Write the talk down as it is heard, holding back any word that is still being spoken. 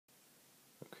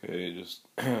Okay, just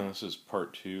this is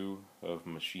part 2 of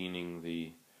machining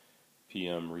the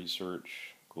PM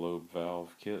Research globe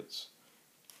valve kits.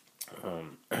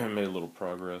 I made a little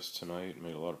progress tonight,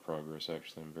 made a lot of progress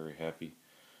actually. I'm very happy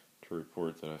to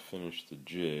report that I finished the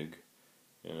jig,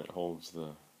 and it holds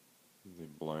the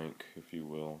blank, if you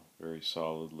will, very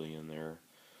solidly in there.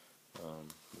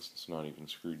 This is not even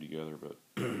screwed together, but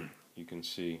you can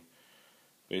see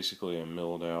basically I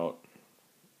milled out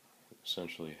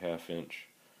essentially half-inch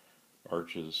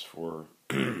arches for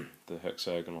the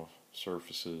hexagonal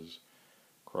surfaces,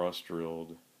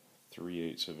 cross-drilled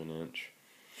 3/8 of an inch,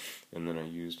 and then I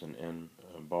used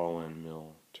a ball end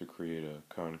mill to create a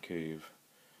concave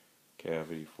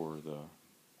cavity for the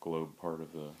globe part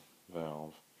of the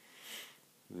valve.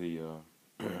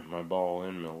 My ball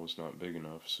end mill was not big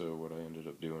enough, so what I ended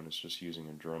up doing is just using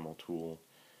a Dremel tool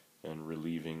and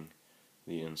relieving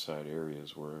the inside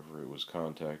areas wherever it was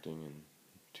contacting and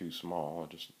too small. I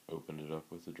just opened it up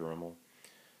with the Dremel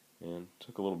and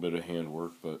took a little bit of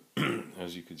handwork, but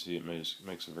as you can see, it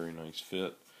makes a very nice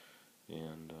fit,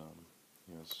 and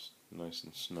it's nice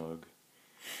and snug.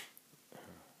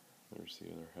 There's the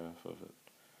other half of it.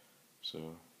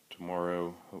 So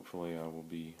tomorrow, hopefully, I will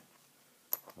be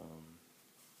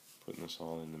putting this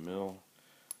all in the mill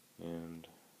and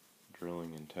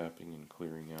drilling and tapping and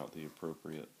clearing out the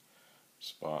appropriate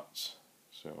spots.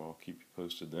 So I'll keep you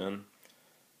posted then.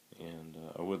 And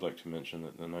I would like to mention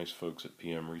that the nice folks at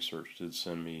PM Research did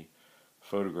send me a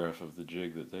photograph of the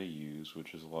jig that they use,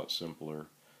 which is a lot simpler,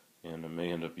 and I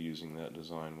may end up using that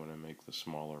design when I make the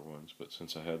smaller ones, but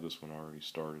since I had this one already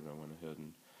started, I went ahead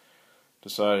and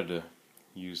decided to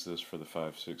use this for the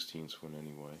 5/16 one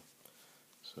anyway.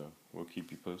 So we'll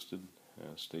keep you posted.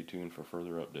 Stay tuned for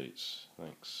further updates.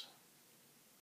 Thanks.